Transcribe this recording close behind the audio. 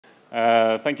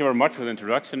Thank you very much for the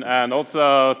introduction, and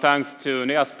also thanks to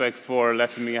Nanoscale for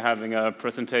letting me having a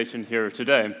presentation here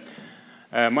today.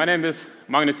 My name is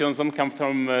Magnus Johnson, come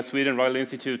from Sweden Royal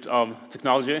Institute of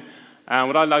Technology, and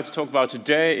what I'd like to talk about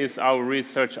today is our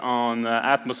research on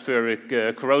atmospheric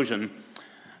corrosion.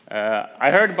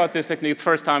 I heard about this technique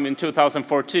first time in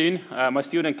 2014. My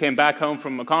student came back home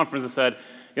from a conference and said,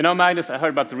 "You know, Magnus, I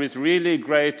heard about this really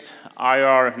great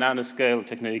IR nanoscale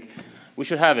technique. We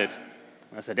should have it."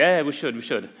 I said, "Yeah, we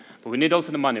should. But we need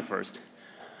also the money first."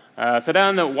 So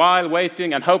then, while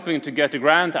waiting and hoping to get a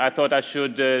grant, I thought I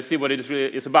should see what it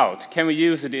really is about. Can we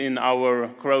use it in our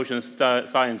corrosion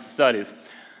science studies?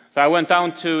 So I went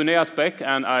down to Nanoscale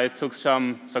and I took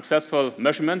some successful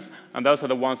measurements, and those are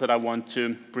the ones that I want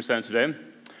to present today.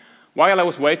 While I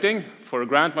was waiting for a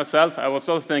grant myself, I was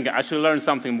also thinking I should learn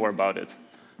something more about it.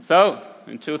 So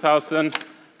in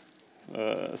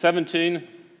 2017,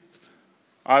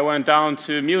 I went down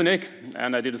to Munich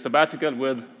and I did a sabbatical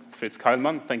with Fritz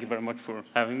Keilmann. Thank you very much for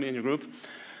having me in your group.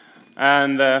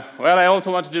 And well, I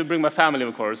also wanted to bring my family,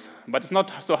 of course, but it's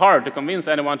not so hard to convince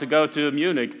anyone to go to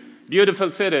Munich. Beautiful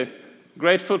city,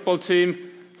 great football team,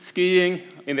 skiing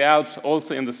in the Alps,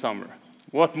 also in the summer.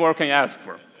 What more can you ask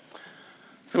for?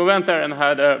 So we went there and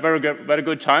had a very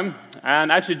good time.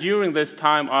 And actually, during this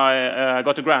time, I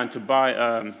got a grant to buy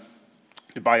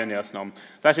the s-SNOM.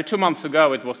 So actually, 2 months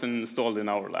ago, it was installed in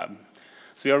our lab.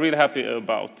 So we are really happy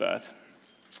about that.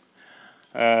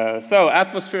 So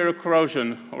atmospheric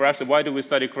corrosion, or actually, why do we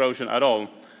study corrosion at all?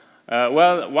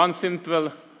 Well, one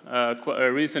simple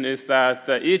reason is that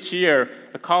each year,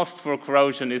 the cost for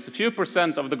corrosion is a few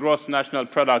 % of the gross national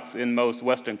products in most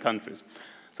Western countries.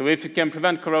 So if you can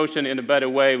prevent corrosion in a better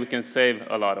way, we can save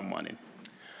a lot of money.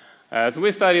 So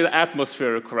we study the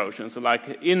atmospheric corrosion, so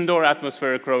like indoor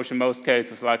atmospheric corrosion in most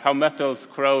cases, like how metals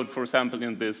corrode, for example,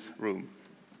 in this room.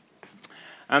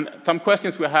 And some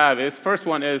questions we have is, first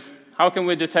one is, how can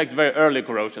we detect very early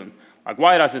corrosion? Like,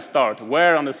 why does it start?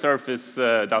 Where on the surface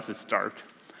does it start?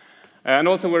 And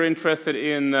also we're interested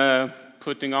in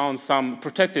putting on some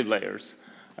protective layers.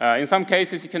 In some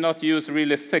cases, you cannot use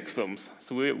really thick films,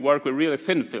 so we work with really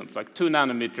thin films, like 2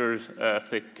 nanometers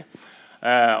thick.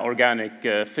 Organic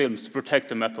films to protect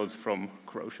the metals from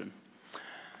corrosion.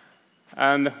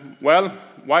 And, well,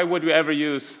 why would we ever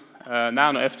use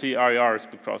nano-FTIR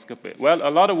spectroscopy? Well, a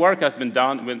lot of work has been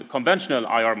done with conventional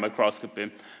IR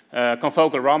microscopy.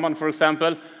 Confocal Raman, for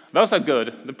example, those are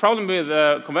good. The problem with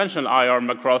conventional IR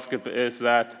microscopy is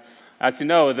that, as you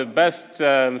know, the best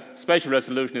spatial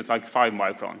resolution is like 5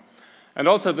 micron. And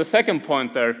also the second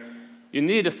point there, you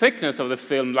need a thickness of the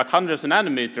film, like hundreds of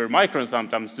nanometers, microns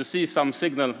sometimes, to see some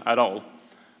signal at all.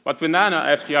 But with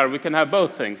nano-FTIR, we can have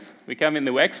both things. We can, in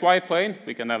the XY plane,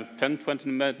 we can have 10, 20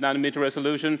 nanometer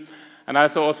resolution. And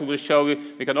as I also will show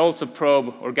you, we can also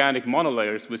probe organic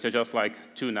monolayers, which are just like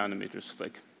 2 nanometers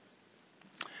thick.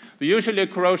 So usually a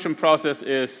corrosion process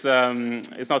is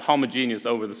not homogeneous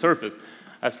over the surface,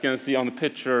 as you can see on the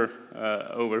picture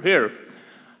over here.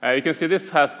 You can see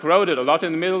this has corroded a lot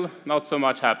in the middle, not so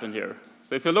much happened here.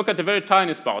 So if you look at the very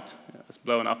tiny spot, it's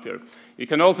blown up here, you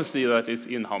can also see that it's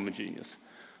inhomogeneous.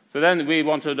 So then we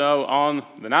want to know on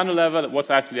the nano level what's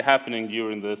actually happening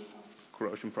during this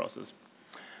corrosion process.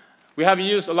 We have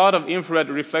used a lot of infrared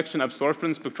reflection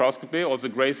absorption spectroscopy, also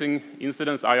grazing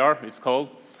incidence IR, it's called.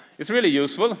 It's really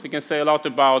useful. We can say a lot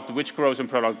about which corrosion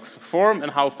products form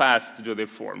and how fast do they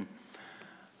form.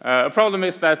 A problem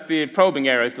is that the probing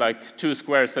area is like 2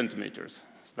 square centimeters.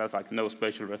 So that's like no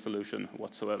spatial resolution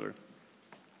whatsoever.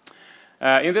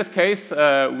 In this case,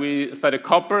 we studied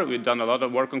copper. We've done a lot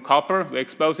of work on copper. We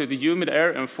expose it to humid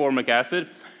air and formic acid,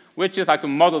 which is like a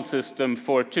model system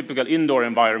for typical indoor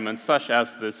environments, such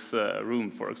as this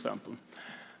room, for example.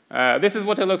 This is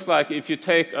what it looks like if you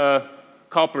take a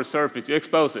copper surface, you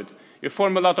expose it. You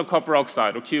form a lot of copper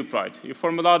oxide or cuprite. You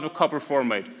form a lot of copper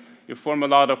formate. You form a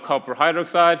lot of copper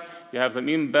hydroxide. You have some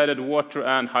embedded water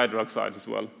and hydroxides as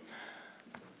well.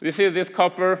 You see this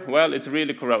copper? Well, it's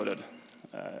really corroded.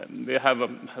 They have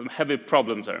heavy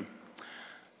problems there.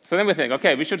 So then we think,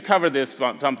 okay, we should cover this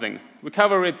something. We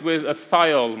cover it with a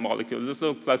thiol molecule. This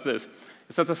looks like this.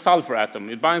 It's just a sulfur atom.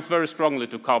 It binds very strongly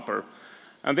to copper.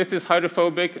 And this is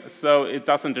hydrophobic, so it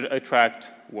doesn't attract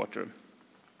water.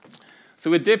 So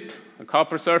we dip a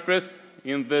copper surface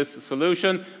in this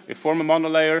solution, we form a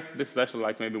monolayer. This is actually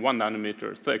like maybe 1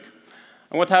 nanometer thick.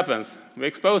 And what happens? We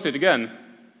expose it again.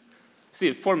 See,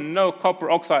 it formed no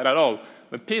copper oxide at all.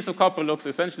 The piece of copper looks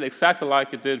essentially exactly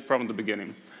like it did from the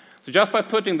beginning. So just by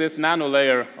putting this nano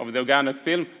layer of the organic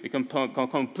film, we can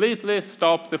completely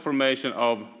stop the formation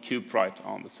of cuprite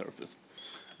on the surface.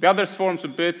 The others forms a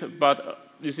bit,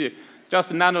 but you see, Just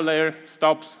a nanolayer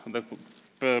stops the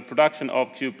production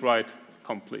of cuprite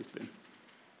completely.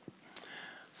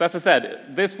 So as I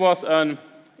said, this was an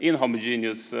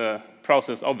inhomogeneous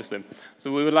process, obviously.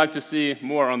 So we would like to see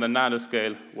more on the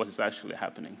nanoscale what is actually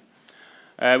happening.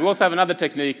 We also have another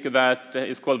technique that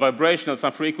is called vibrational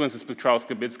some-frequency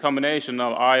spectroscopy. It's a combination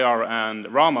of IR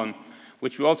and Raman,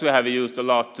 which we also have used a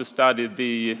lot to study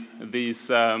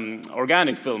these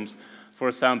organic films. For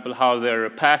example, how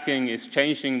their packing is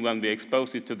changing when we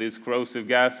expose it to these corrosive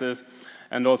gases,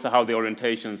 and also how the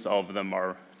orientations of them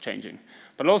are changing.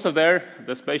 But also there,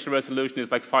 the spatial resolution is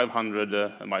like 500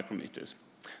 micrometers.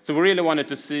 So we really wanted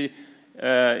to see,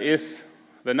 is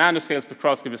the nanoscale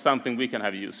spectroscopy something we can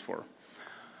have use for?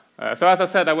 So as I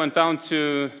said, I went down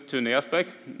to Neospec,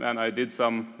 and I did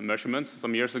some measurements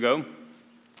some years ago.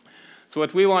 So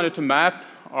what we wanted to map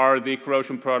are the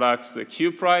corrosion products, the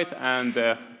cuprite and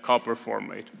the copper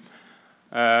formate.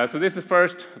 So this is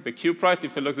first the cuprite.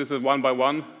 If you look, this is 1 by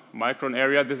 1 micron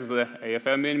area. This is the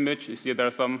AFM image. You see there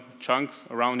are some chunks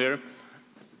around here.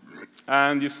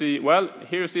 And you see, well,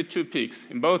 here you see 2 peaks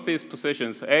in both these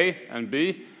positions, A and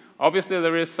B. Obviously,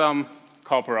 there is some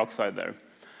copper oxide there.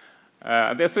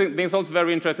 This is also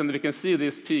very interesting that we can see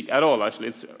this peak at all, actually.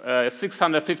 It's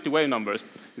 650 wave numbers.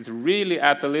 It's really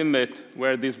at the limit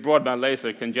where this broadband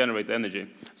laser can generate energy.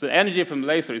 So the energy from the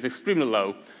laser is extremely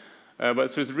low,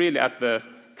 but so it's really at the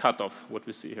cutoff, what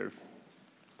we see here.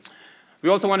 We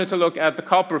also wanted to look at the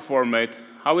copper formate.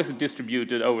 How is it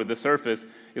distributed over the surface?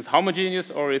 Is it homogeneous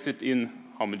or is it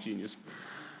inhomogeneous?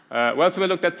 Well, so we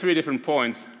looked at 3 different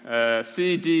points,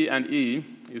 C, D, and E.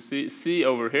 You see C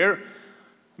over here.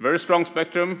 Very strong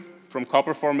spectrum from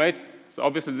copper formate. So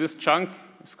obviously this chunk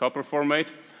is copper formate.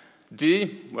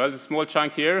 D, well, a small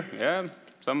chunk here, yeah,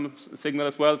 some signal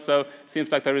as well. So it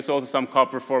seems like there is also some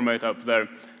copper formate up there.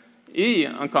 E,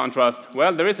 on contrast,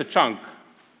 well, there is a chunk,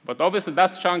 but obviously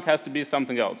that chunk has to be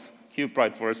something else,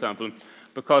 cuprite, for example,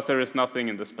 because there is nothing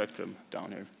in the spectrum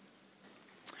down here.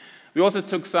 We also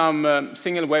took some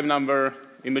single wave number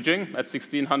imaging at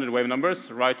 1600 wave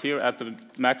numbers, right here at the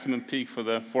maximum peak for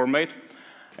the formate.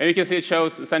 And you can see it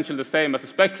shows essentially the same as the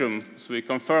spectrum, so we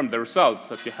confirmed the results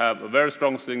that you have a very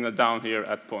strong signal down here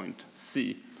at point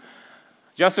C.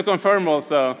 Just to confirm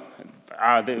also,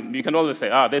 you can always say,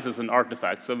 this is an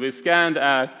artifact. So we scanned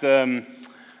at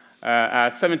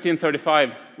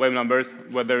 1735 wave numbers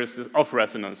where there is off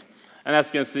resonance. And as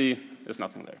you can see, there's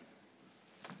nothing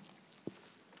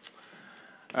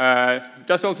there.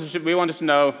 Just also, we wanted to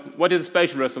know, what is the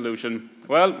spatial resolution?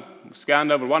 Well, we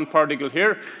scanned over 1 particle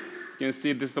here. You can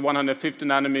see this is a 150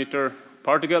 nanometer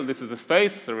particle. This is a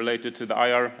phase, so related to the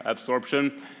IR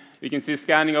absorption. You can see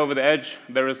scanning over the edge,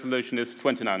 the resolution is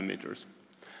 20 nanometers.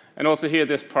 And also here,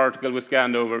 this particle we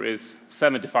scanned over is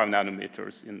 75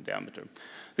 nanometers in diameter.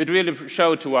 So it really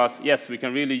showed to us, yes, we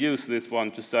can really use this one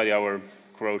to study our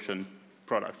corrosion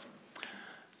products.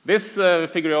 This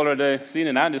figure you already seen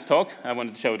in Andy's talk. I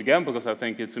wanted to show it again because I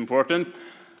think it's important.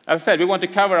 As I said, we want to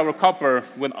cover our copper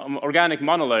with organic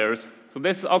monolayers. So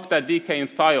this is octadecane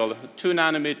thiol, 2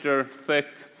 nanometer thick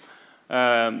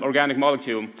organic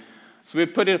molecule. So we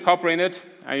put copper in it,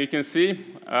 and you can see,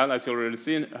 as you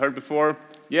already heard before,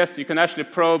 yes, you can actually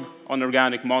probe on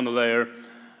organic monolayer.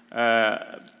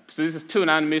 So this is 2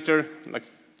 nanometer, like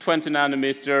 20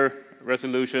 nanometer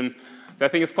resolution. So I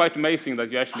think it's quite amazing that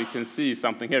you actually can see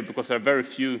something here because there are very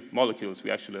few molecules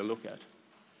we actually look at.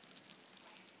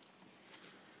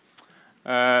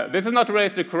 This is not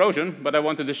related to corrosion, but I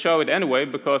wanted to show it anyway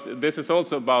because this is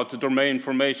also about the domain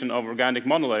formation of organic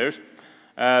monolayers.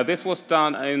 This was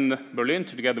done in Berlin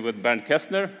together with Bernd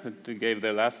Kestner, who gave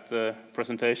the last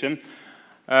presentation.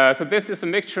 So this is a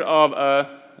mixture of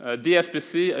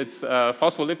DSPC, it's a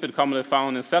phospholipid commonly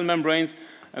found in cell membranes,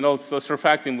 and also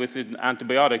surfactant, which is an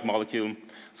antibiotic molecule.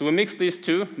 So we mixed these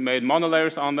 2, made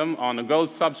monolayers on them on a gold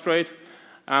substrate,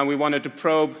 and we wanted to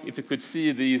probe if we could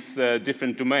see these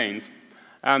different domains.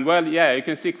 And well, yeah, you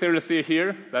can clearly see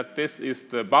here that this is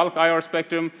the bulk IR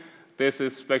spectrum. This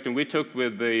is spectrum we took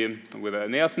with a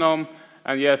s-SNOM,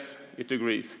 and yes, it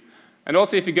agrees. And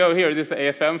also, if you go here, this is the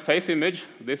AFM phase image.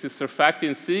 This is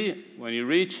surfactant C. When you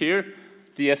reach here,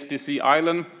 DSPC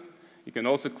island, you can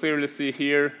also clearly see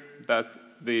here that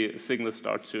the signals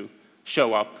start to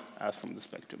show up as from the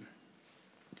spectrum.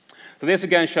 So this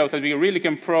again shows that we really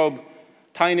can probe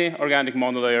tiny organic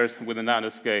monolayers with a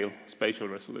nanoscale spatial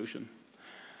resolution.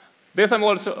 This I'm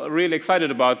also really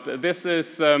excited about. This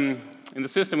is, in the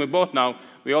system we bought now,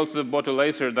 we also bought a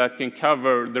laser that can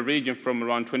cover the region from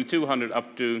around 2200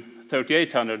 up to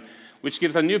 3800, which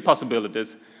gives us new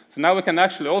possibilities. So now we can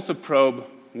actually also probe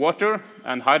water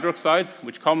and hydroxides,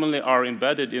 which commonly are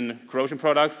embedded in corrosion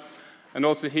products. And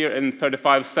also here in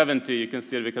 3570, you can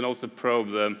see that we can also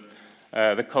probe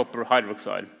the copper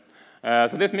hydroxide.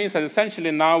 So this means that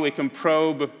essentially now we can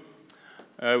probe,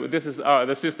 this is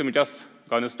the system we just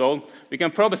got installed. We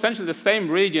can probe essentially the same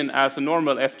region as a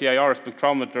normal FTIR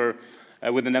spectrometer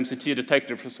with an MCT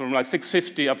detector from like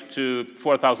 650 up to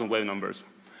 4,000 wave numbers.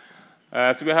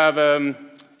 So we have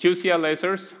QCL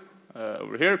lasers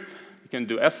over here. We can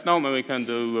do s-SNOM and we can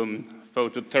do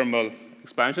photothermal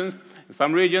expansions. In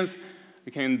some regions,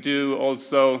 we can do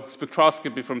also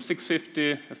spectroscopy from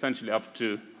 650 essentially up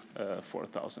to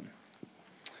 4,000.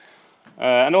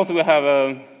 And also we have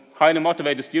a highly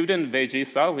motivated student, Wei-Ji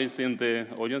Zhao, who's in the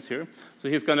audience here. So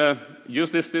he's going to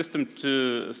use this system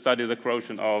to study the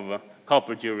corrosion of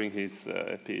copper during his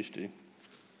PhD.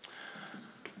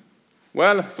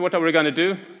 Well, so what are we going to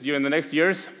do during the next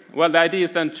years? Well, the idea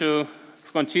is then to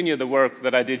continue the work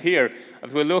that I did here.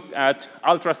 As we look at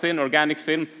ultra-thin organic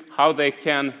film, how they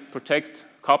can protect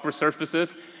copper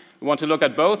surfaces. We want to look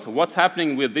at both what's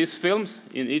happening with these films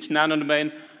in each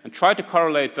nanodomain and try to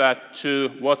correlate that to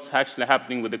what's actually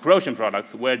happening with the corrosion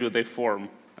products. Where do they form,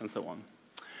 and so on.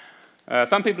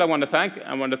 Some people I want to thank.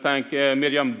 I want to thank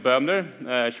Miriam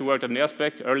Böhmler. She worked at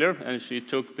Neospec earlier, and she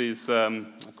took these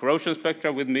corrosion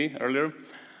spectra with me earlier.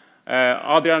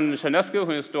 Adrian Cernescu,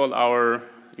 who installed our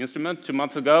instrument 2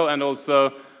 months ago, and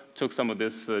also took some of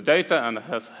this data and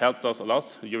has helped us a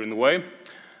lot during the way.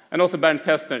 And also Bernd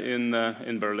Kestner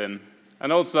in Berlin.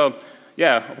 And also,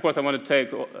 yeah, of course, I want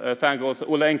to thank also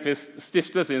Ola Engqvist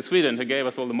Stiftelse in Sweden, who gave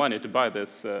us all the money to buy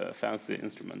this fancy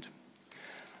instrument.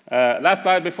 Last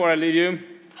slide before I leave you.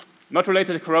 Not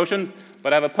related to corrosion,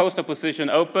 but I have a postdoc position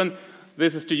open.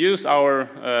 This is to use our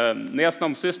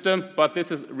s-SNOM system, but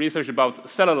this is research about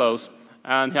cellulose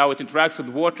and how it interacts with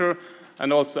water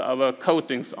and also our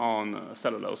coatings on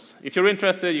cellulose. If you're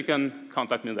interested, you can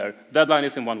contact me there. Deadline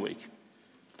is in 1 week.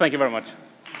 Thank you very much.